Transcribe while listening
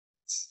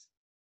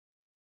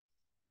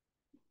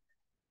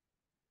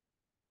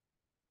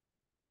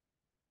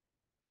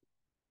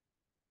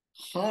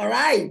All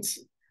right.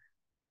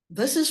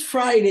 This is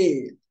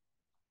Friday.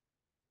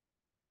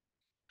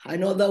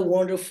 Another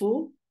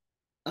wonderful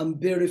and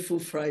beautiful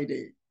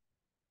Friday.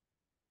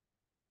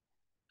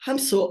 I'm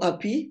so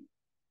happy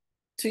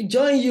to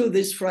join you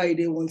this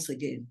Friday once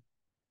again.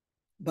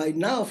 By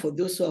now, for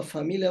those who are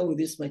familiar with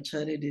my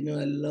channel, they know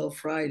I love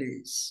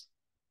Fridays.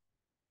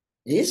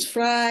 It's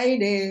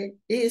Friday,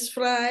 it's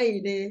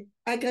Friday.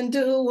 I can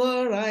do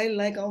what I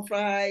like on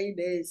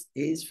Fridays.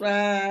 It's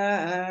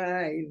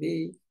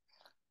Friday.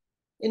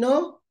 You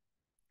know,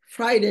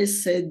 Friday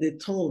set the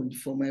tone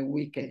for my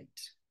weekend.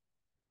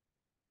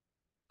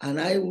 And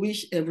I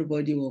wish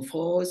everybody of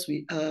us,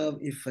 we have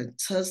a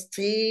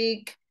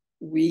fantastic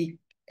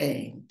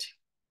weekend.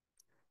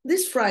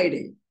 This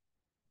Friday,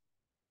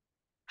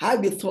 I'll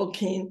be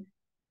talking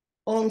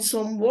on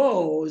some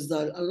words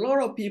that a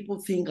lot of people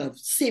think are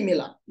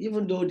similar,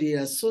 even though they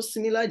are so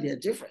similar, they are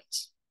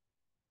different.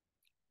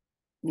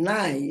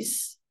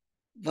 Nice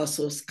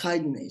versus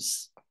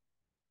kindness.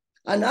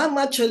 And I'm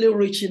actually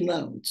reaching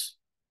out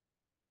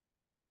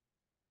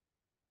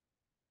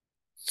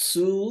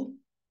to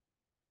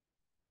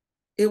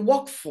a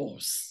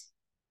workforce.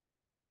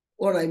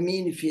 What I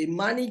mean, if you're a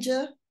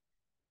manager,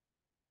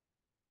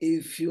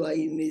 if you are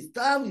in a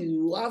staff,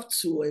 you have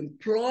to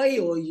employ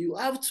or you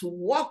have to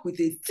work with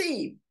a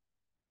team.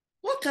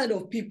 What kind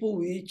of people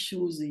will you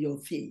choose in your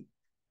team?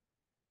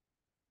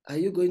 Are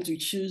you going to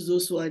choose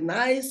those who are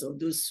nice or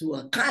those who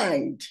are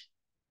kind?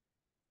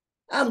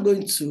 I'm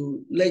going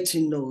to let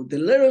you know the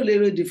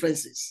little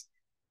differences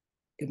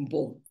in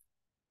both.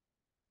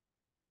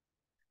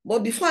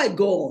 But before I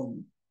go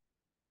on,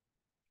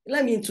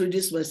 let me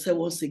introduce myself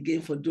once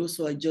again for those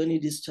who are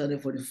joining this channel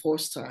for the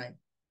first time.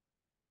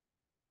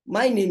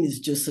 My name is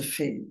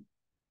Josephine,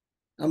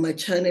 and my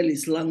channel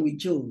is Learn with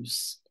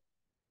Joes.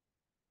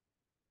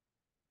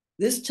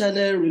 This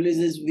channel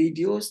releases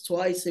videos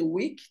twice a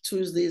week,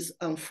 Tuesdays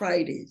and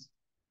Fridays.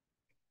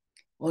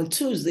 On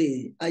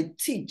Tuesday, I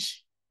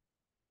teach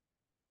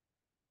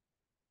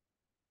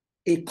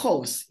a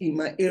course in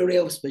my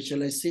area of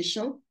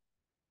specialization,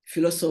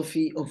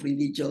 philosophy of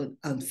religion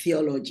and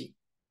theology.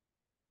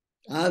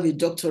 I have a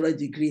doctorate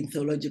degree in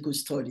theological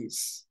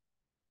studies.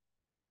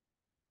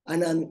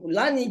 And I'm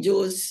Learning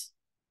Joe's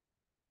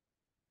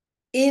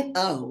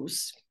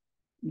in-house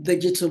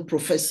digital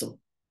professor.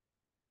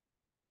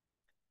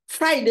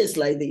 Fridays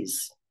like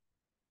this,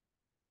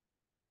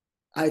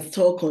 I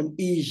talk on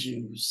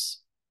issues,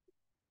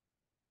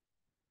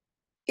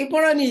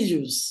 important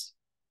issues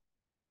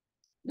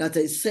that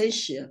are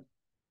essential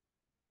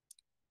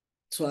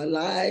to our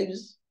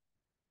lives,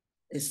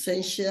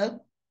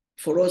 essential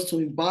for us to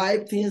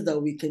imbibe things that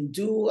we can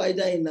do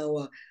either in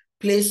our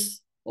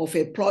place of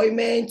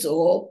employment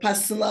or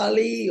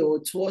personally or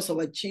towards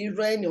our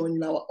children or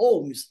in our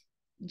homes.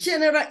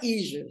 General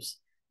issues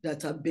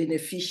that are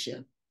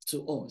beneficial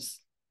to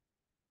us.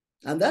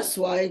 And that's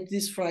why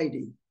this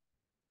Friday,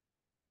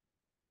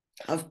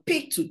 I've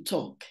picked to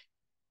talk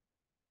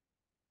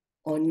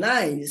on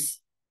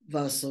nice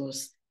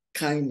versus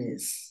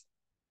kindness.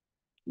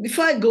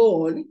 Before I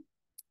go on,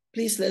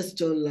 please let's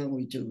join Learn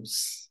with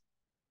Joes.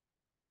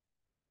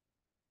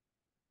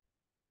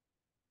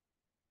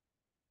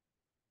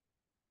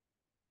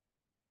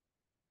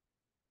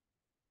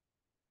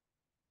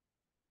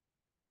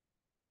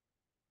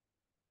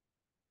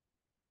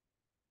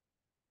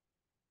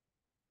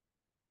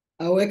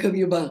 I welcome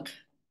you back.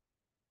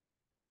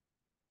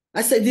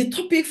 I said the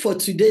topic for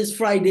today's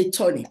Friday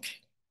tonic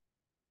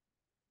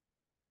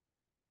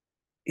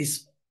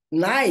is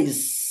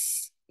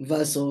nice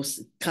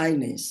versus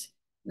kindness.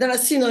 There are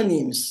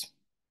synonyms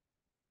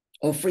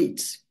of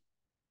it.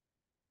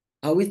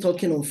 Are we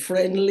talking on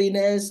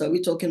friendliness? Are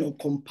we talking on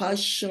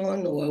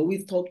compassion? Or are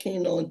we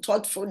talking on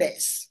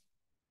thoughtfulness?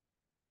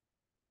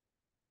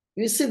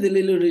 You see the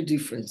little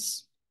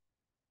difference.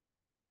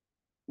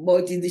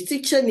 But the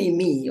teacher in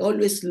me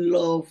always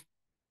love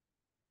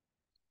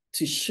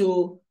to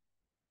show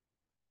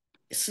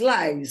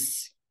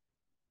slides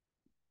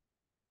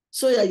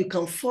so that you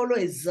can follow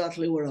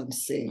exactly what I'm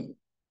saying.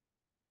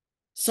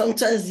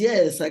 Sometimes,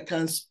 yes, I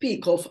can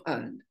speak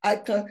offhand. I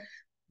can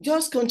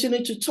just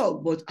continue to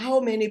talk, but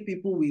how many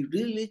people will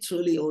really,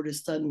 truly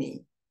understand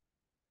me?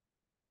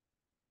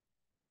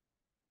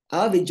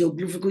 I have a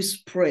geographical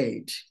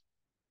spread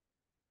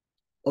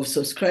of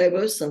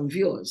subscribers and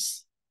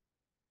viewers.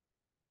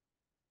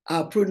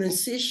 Our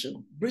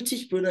pronunciation,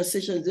 British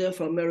pronunciation is different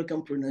from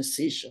American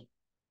pronunciation.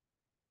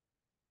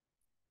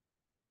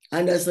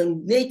 And as a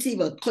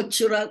native, a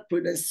cultural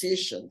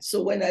pronunciation.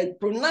 So when I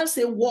pronounce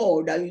a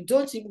word and you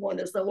don't even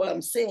understand what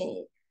I'm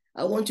saying,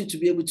 I want you to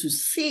be able to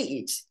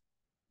see it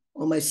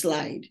on my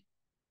slide.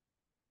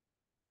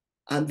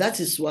 And that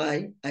is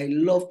why I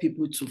love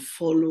people to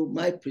follow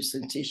my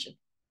presentation.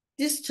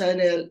 This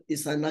channel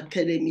is an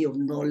academy of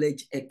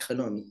knowledge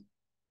economy.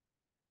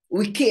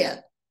 We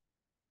care.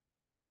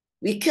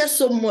 We care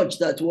so much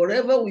that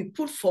whatever we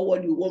put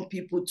forward, we want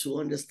people to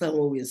understand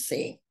what we're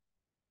saying.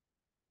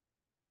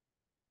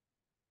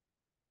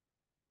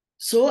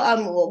 So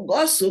I'm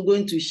also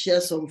going to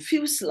share some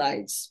few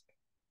slides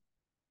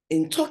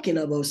in talking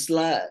about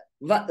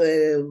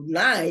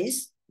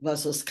nice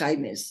versus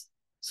kindness.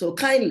 So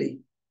kindly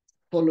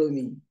follow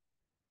me.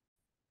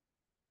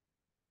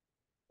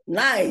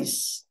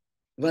 Nice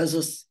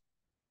versus,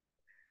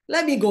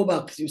 let me go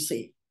back to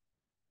say,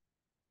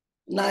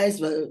 nice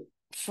versus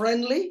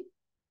friendly,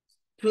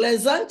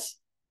 pleasant,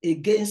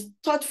 against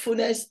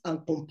thoughtfulness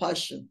and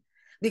compassion.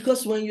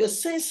 Because when you're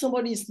saying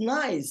somebody is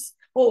nice,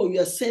 oh,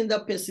 you're saying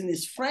that person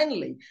is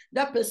friendly,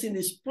 that person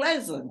is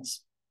pleasant.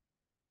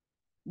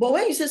 But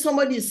when you say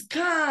somebody is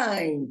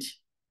kind,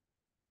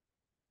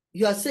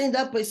 you are saying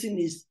that person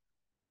is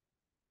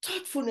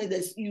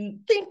thoughtfulness. You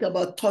think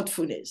about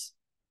thoughtfulness.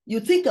 You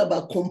think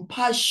about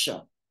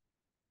compassion.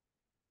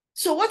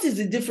 So what is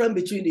the difference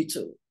between the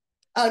two?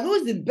 And who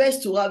is the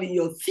best to have in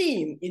your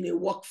team in a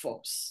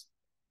workforce?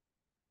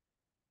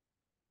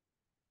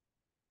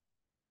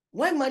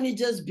 When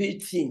managers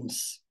build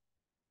teams,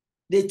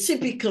 they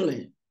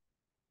typically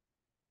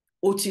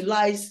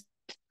utilize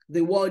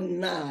the word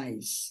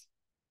nice.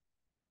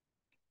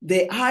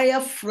 They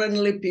hire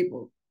friendly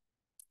people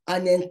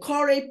and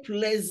encourage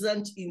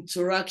pleasant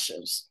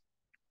interactions,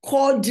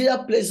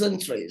 cordial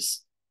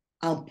pleasantries,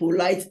 and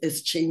polite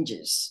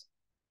exchanges.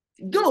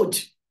 Good.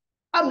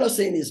 I'm not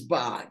saying it's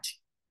bad.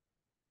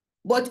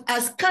 But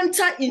as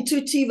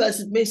counterintuitive as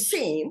it may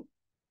seem,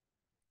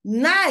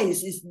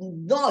 nice is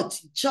not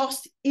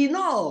just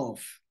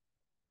enough.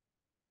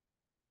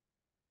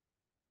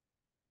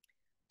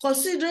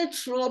 Considering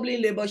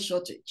troubling labor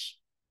shortage,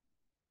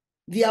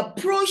 the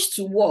approach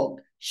to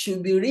work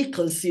should be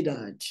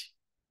reconsidered.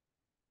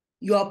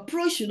 Your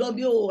approach should not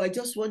be, oh, I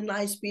just want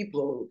nice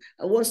people.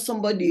 I want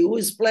somebody who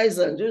is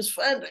pleasant, who is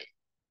friendly.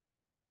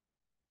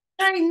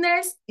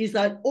 Kindness is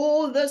an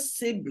older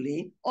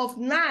sibling of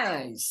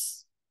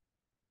nice.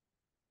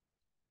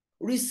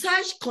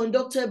 Research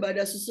conducted by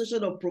the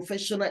Association of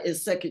Professional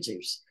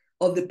Executives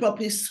of the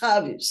Public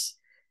Service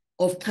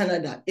of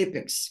Canada,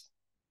 APEX,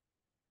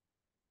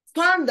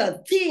 found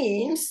that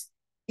teams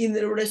in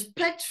a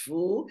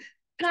respectful,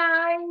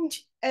 kind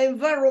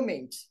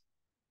environment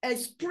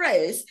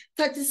express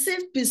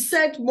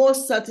 36% more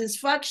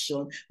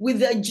satisfaction with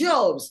their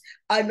jobs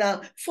and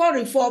are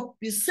 44%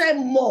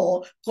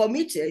 more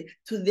committed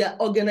to their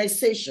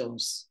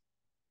organizations.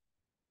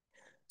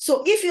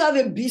 So if you have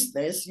a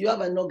business, you have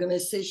an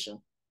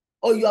organization,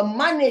 or you are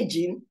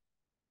managing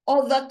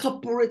other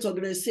corporate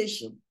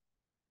organization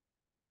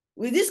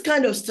with this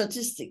kind of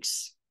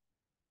statistics,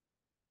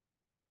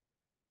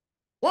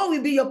 what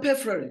will be your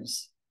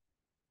preference?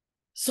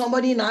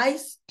 Somebody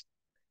nice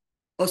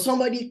or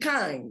somebody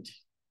kind?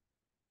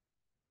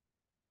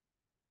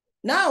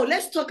 Now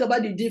let's talk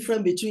about the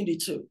difference between the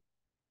two.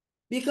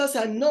 Because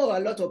I know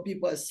a lot of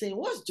people are saying,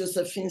 what's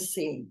Josephine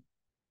saying?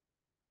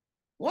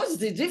 What's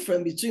the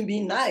difference between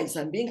being nice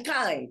and being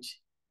kind?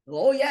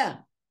 Oh yeah,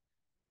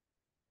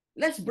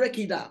 let's break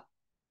it up.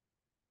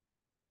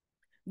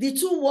 The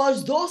two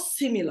words, though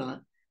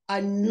similar,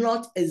 are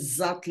not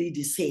exactly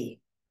the same.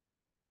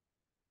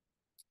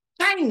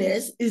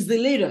 Kindness is the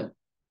leader.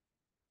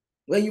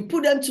 When you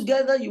put them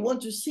together, you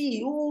want to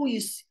see who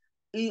is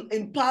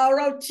in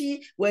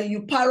priority. When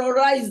you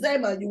prioritize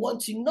them and you want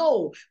to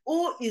know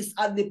who is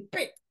at the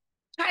peak,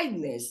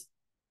 kindness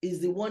is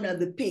the one at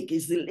the peak,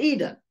 is the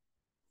leader,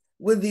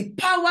 with the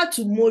power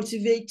to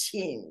motivate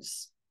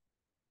teams,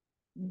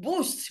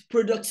 boost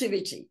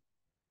productivity,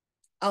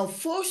 and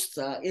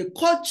foster a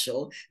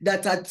culture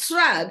that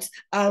attracts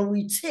and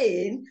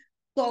retains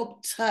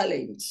top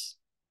talent.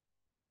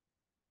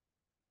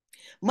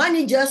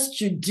 Managers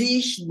should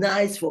dish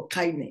nice for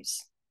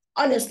kindness.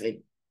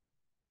 Honestly,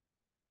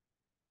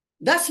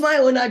 that's my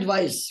own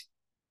advice.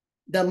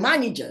 The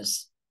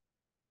managers,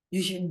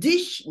 you should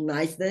dish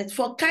niceness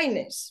for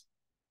kindness.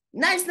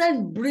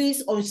 Niceness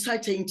breeds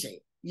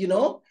uncertainty, you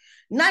know?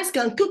 Nice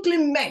can quickly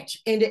match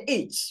in the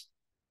age.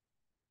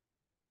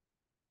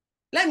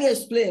 Let me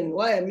explain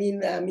why I mean,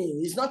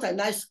 it's not an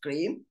ice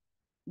cream,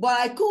 but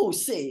I could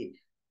say,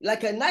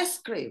 like an ice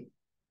cream,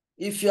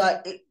 if you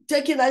are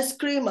taking ice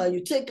cream and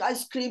you take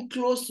ice cream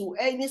close to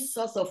any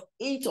source of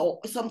heat or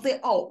something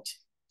out,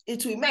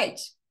 it will melt.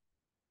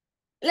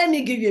 Let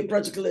me give you a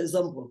practical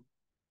example.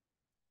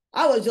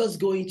 I was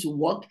just going to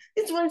work.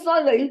 It's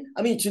Friday.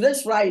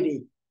 Today's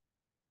Friday.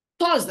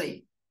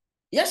 Thursday,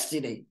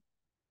 yesterday.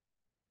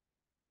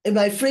 In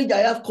my fridge, I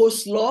have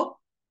coleslaw,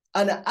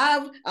 and I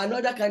have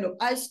another kind of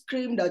ice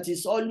cream that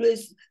is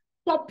always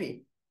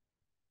topping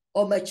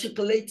on my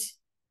chocolate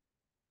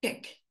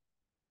cake.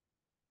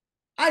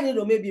 I don't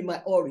know, maybe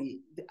my Ori.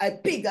 I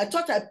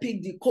thought I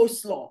picked the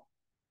coleslaw.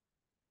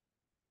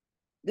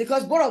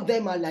 Because both of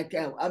them are like,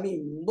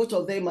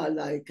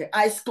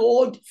 ice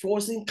cold,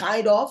 frozen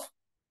kind of,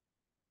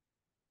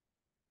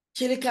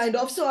 chili kind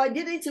of. So I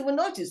didn't even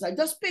notice. I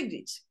just picked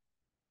it.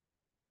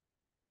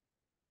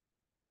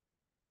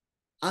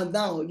 And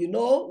now,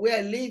 where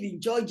I live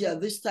in Georgia,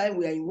 this time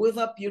we are in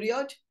weather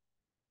period.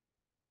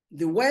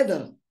 The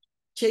weather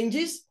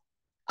changes,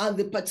 and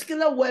the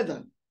particular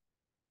weather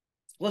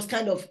was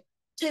kind of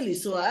chilly,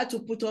 so I had to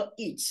put on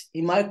heat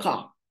in my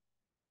car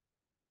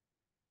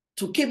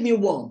to keep me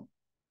warm.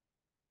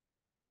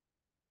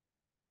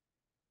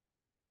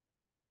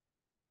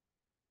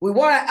 with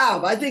what I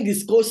have. I think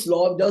it's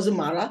coleslaw, it doesn't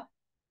matter.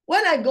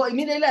 When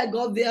immediately I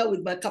got there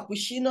with my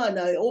cappuccino and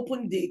I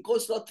opened the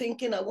coleslaw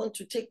thinking I want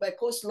to take my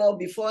coleslaw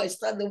before I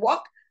start the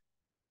walk.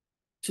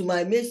 To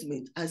my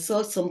amazement, I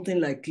saw something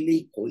like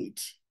liquid.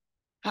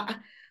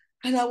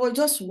 And I was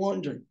just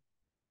wondering,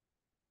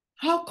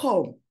 how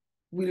come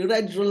will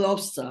Red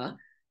Lobster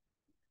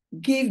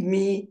give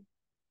me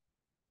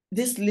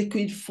this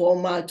liquid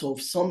format of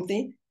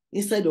something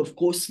instead of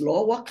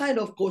coleslaw? What kind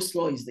of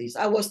coleslaw is this?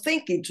 I was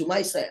thinking to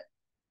myself.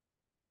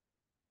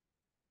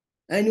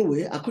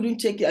 Anyway, I couldn't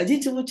take it. I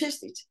didn't even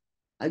taste it.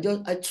 I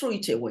threw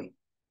it away.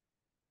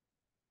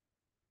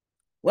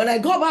 When I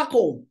got back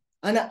home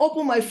and I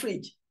opened my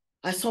fridge,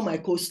 I saw my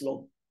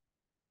coleslaw.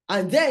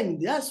 And then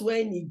that's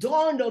when it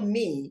dawned on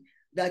me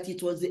that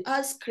it was the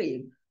ice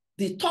cream,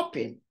 the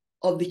topping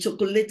of the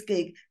chocolate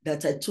cake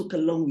that I took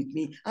along with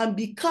me. And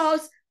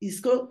because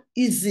it's so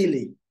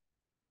easily,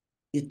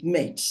 it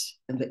melts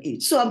in the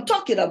heat. So I'm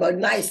talking about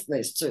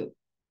niceness too.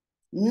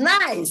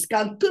 Nice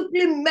can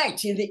quickly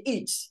melt in the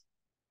heat,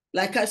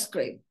 like ice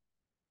cream.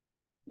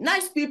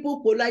 Nice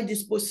people, polite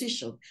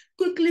disposition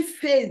quickly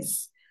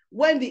fades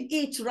when the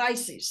heat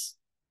rises.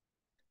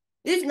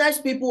 If nice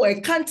people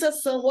encounter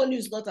someone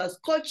who's not as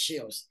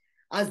courteous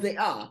as they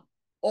are,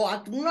 or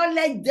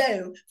acknowledge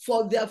them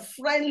for their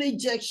friendly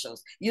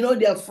gestures,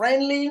 they're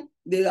friendly,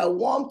 they are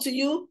warm to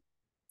you,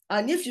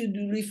 and if you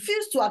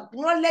refuse to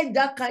acknowledge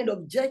that kind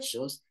of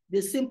gestures,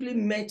 they simply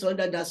melt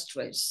under that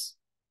stress.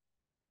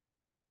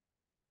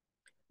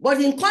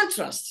 But in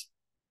contrast,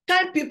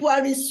 kind people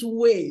aren't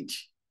swayed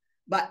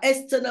by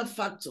external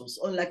factors,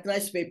 unlike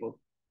nice people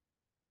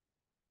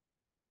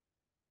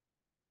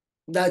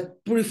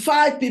that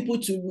prefer people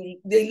to,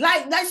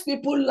 nice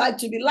people like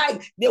to be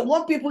liked. They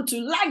want people to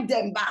like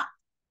them back.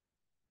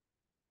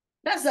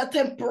 That's their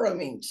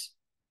temperament.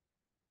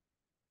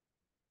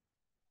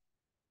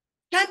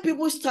 Kind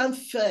people stand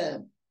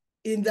firm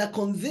in their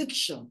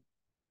conviction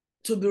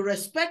to be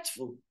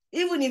respectful,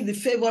 even if the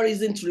favor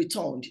isn't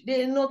returned.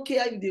 They don't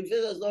care if the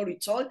favor is not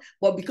returned,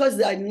 but because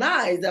they are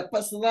nice, their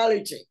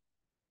personality,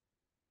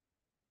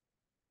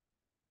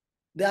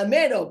 they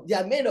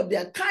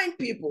are kind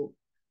people.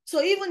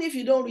 So even if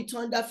you don't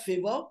return that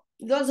favor,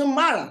 it doesn't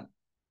matter.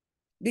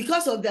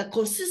 Because of their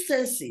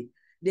consistency,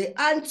 they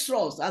earn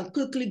trust and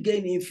quickly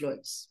gain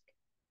influence.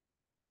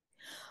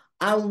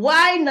 And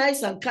while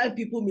nice and kind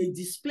people may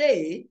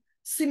display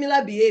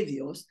similar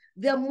behaviors,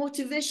 their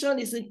motivation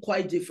isn't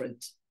quite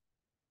different.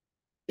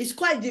 It's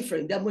quite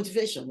different. Their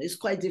motivation is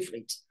quite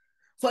different.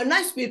 For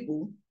nice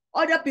people,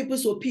 other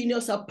people's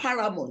opinions are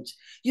paramount.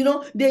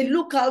 They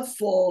look out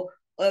for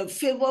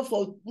favor,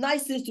 for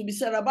nice things to be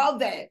said about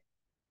them.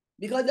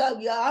 Because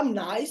I'm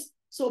nice,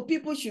 so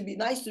people should be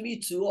nice to me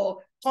too, or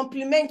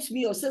compliment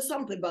me or say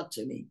something back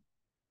to me.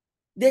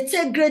 They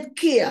take great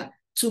care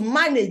to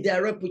manage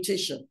their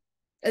reputation,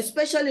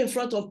 especially in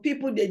front of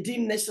people they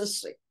deem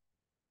necessary.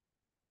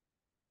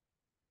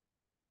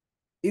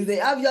 If they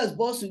have you as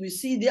boss, we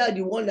see they are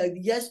the one, like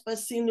the yes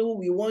person who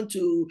we want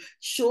to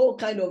show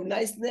kind of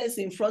niceness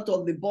in front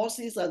of the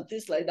bosses and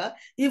things like that.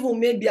 Even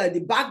maybe at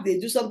the back, they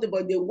do something,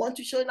 but they want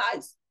to show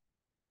nice.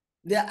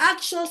 Their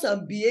actions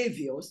and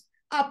behaviors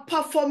are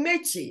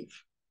performative,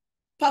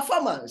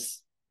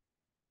 performance,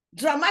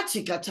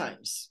 dramatic at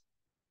times.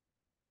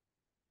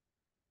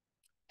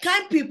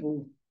 Kind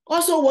people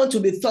also want to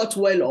be thought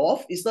well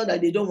of. It's not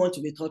that they don't want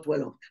to be thought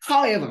well of.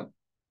 However,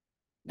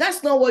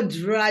 that's not what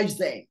drives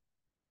them.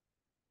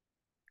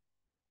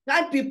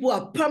 Kind people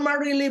are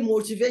primarily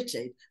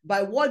motivated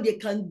by what they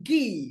can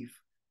give,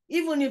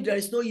 even if there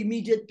is no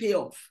immediate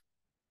payoff.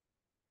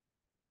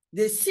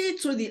 They see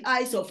through the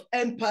eyes of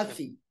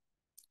empathy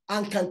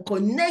and can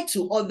connect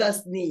to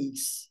others'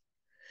 needs.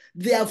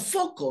 They are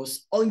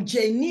focused on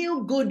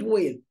genuine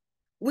goodwill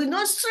with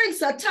no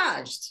strings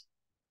attached.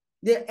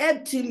 They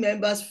help team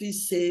members feel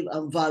safe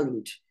and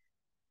valued.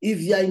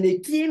 If you're in a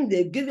team,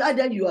 they give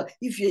you,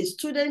 if you're a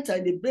student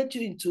and they break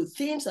you into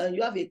teams and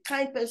you have a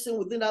kind person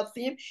within that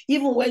team,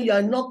 even when you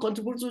are not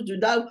contributing to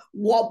that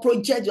work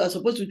project you are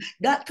supposed to,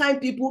 that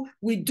kind people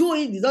will do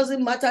it. It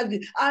doesn't matter.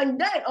 And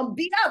then on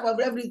behalf of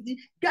everything,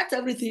 get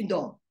everything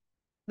done.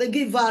 They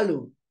give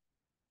value.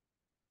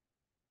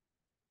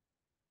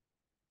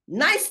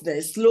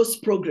 Niceness slows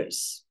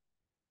progress.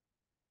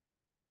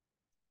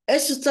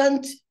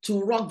 Hesitant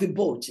to rock the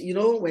boat.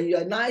 When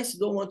you're nice, you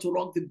don't want to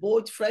rock the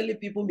boat. Friendly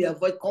people may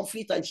avoid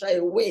conflict and shy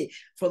away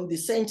from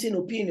dissenting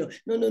opinion.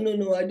 No.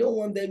 I don't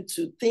want them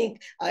to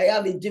think I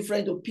have a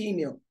different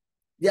opinion.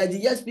 They are the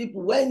yes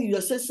people. When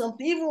you say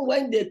something, even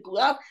when they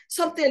have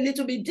something a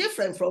little bit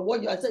different from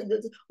what you are saying,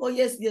 they say, oh,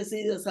 yes,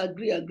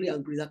 agree,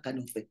 that kind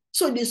of thing.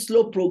 So they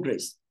slow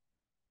progress.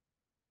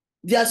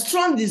 Their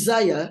strong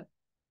desire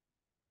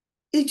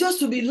is just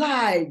to be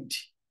liked.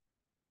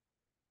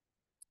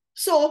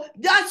 So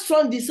that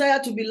strong desire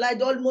to be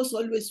liked almost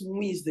always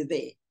wins the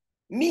day.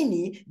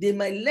 Meaning, they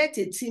might let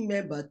a team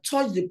member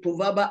touch the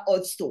proverbial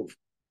hot stove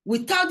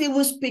without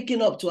even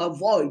speaking up to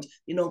avoid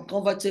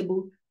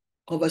uncomfortable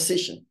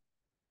conversation.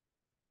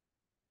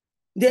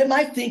 They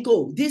might think,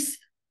 oh, this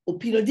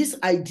opinion, this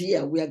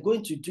idea we are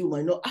going to do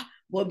might not,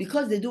 But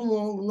because they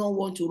don't not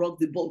want to rock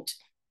the boat,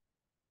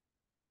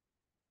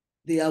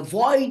 they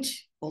avoid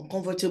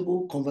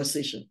uncomfortable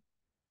conversation.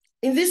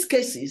 In these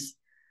cases,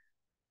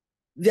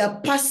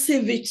 their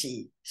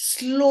passivity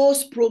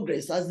slows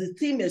progress as the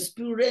team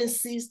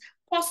experiences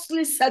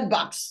costly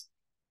setbacks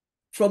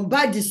from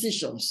bad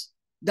decisions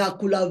that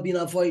could have been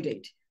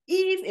avoided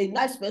if a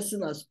nice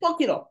person has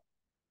spoken up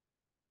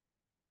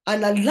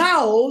and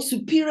allow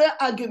superior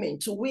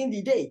argument to win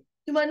the day.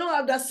 You might not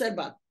have that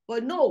setback,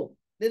 but no,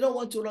 they don't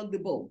want to rock the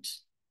boat.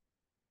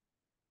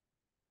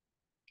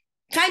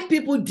 Kind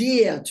people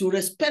dare to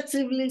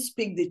respectively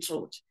speak the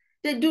truth.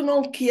 They do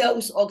not care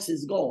whose ox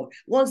is gone.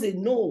 Once they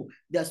know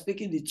they're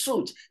speaking the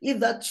truth, if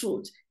that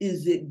truth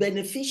is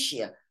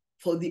beneficial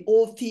for the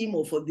whole team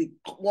or for the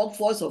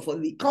workforce or for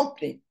the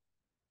company,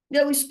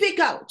 they will speak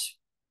out,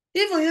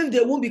 even if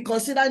they won't be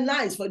considered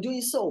nice for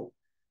doing so.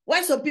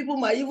 Why some people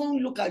might even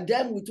look at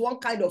them with one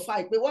kind of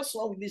fight. But what's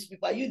wrong with these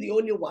people? Are you the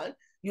only one?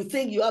 You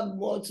think you have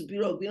more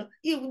superior?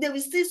 They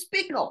will still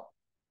speak up.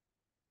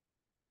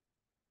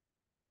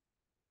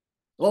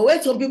 Or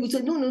when some people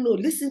say, no,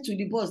 listen to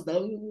the boss now.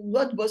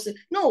 What the boss say?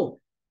 No.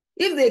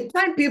 If the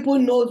kind people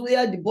know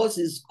where the boss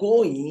is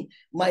going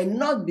might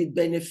not be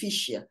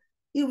beneficial,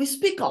 he will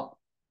speak up.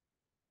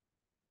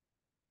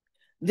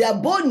 Their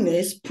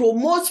boldness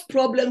promotes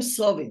problem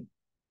solving,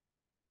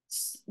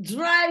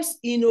 drives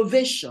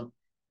innovation,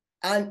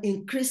 and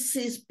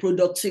increases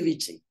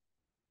productivity.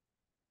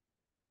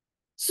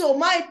 So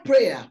my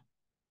prayer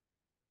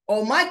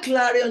or my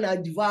clarion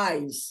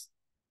advice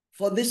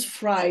for this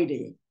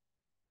Friday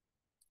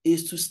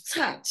is to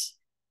start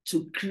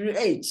to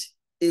create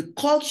a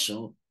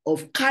culture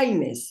of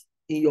kindness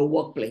in your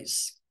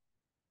workplace.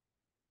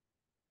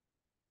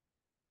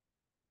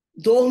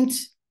 Don't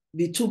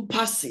be too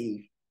passive.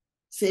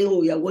 Say,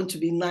 oh, I want to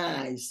be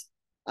nice.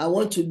 I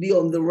want to be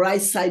on the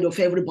right side of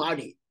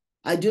everybody.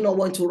 I do not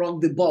want to rock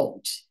the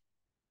boat.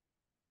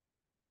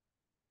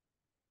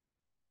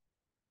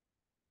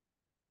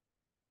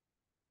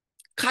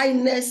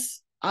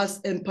 Kindness has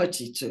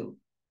empathy too.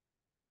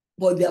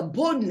 But their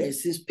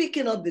boldness in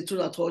speaking up the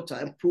truth at all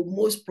times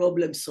promotes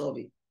problem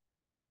solving.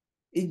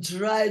 It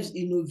drives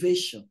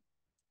innovation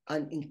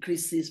and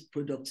increases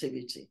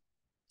productivity.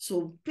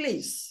 So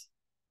please,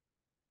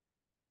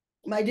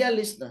 my dear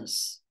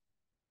listeners,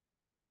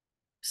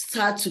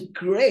 start to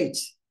create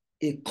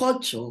a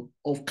culture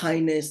of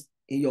kindness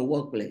in your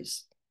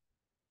workplace.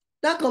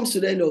 That comes to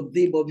the end of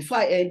the day, but before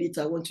I end it,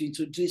 I want to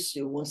introduce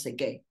you once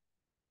again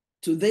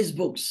to these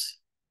books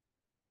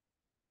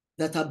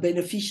that are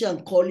beneficial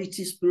and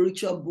quality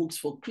spiritual books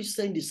for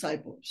Christian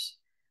disciples.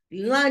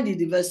 Learn the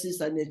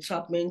devices and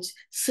entrapments,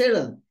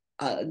 Sarah,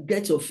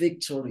 get your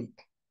victory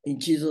in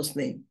Jesus'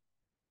 name.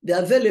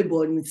 They're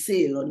available in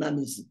sale on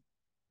Amazon.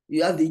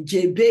 You have the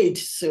J-Bade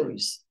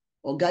series,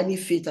 Organic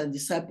Faith and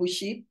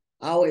Discipleship,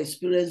 How I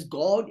Experience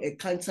God,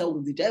 Encounter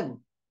with the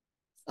Devil.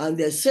 And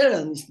the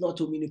Serum is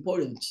Not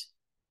Omnipotent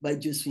by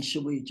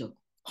joesoboyejo.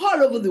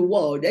 All over the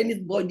world,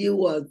 anybody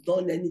who has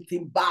done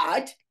anything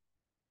bad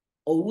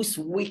or who's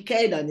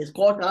wicked and is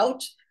caught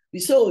out, we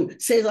say, oh,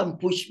 Satan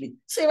pushed me.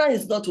 Satan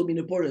is not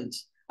omnipotent.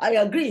 I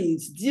agree,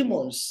 it's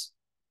demons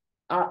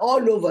are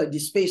all over the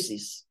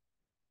spaces,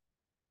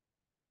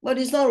 but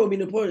it's not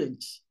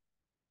omnipotent.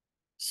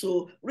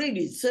 So read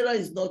it. Sarah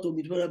is Not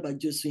Omnipotent by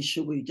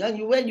joesoboyejo.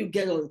 And when you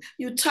get on,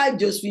 you type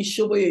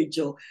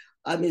joesoboyejo,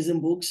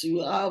 Amazing Books, you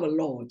have a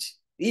lot.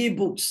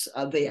 E-books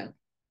are there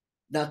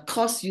that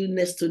cost you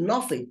next to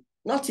nothing,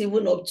 not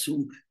even up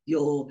to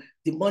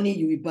the money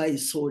you will buy a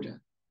soda.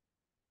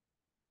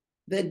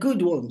 They're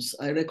good ones.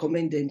 I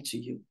recommend them to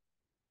you.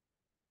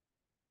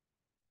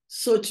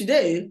 So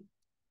today,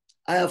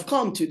 I have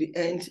come to the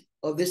end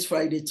of this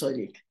Friday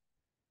tonic.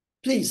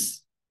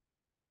 Please,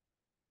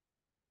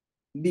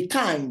 be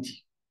kind.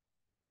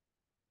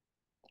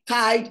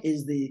 Kind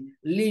is the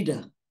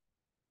leader,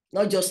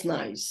 not just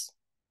nice.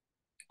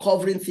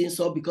 Covering things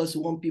up because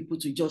you want people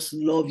to just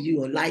love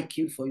you or like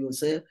you for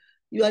yourself.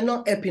 You are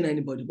not helping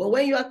anybody. But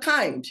when you are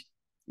kind,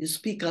 you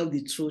speak out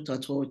the truth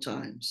at all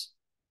times.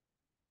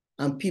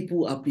 And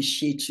people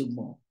appreciate you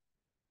more.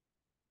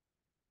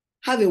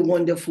 Have a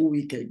wonderful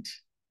weekend.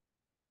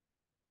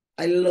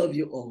 I love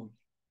you all.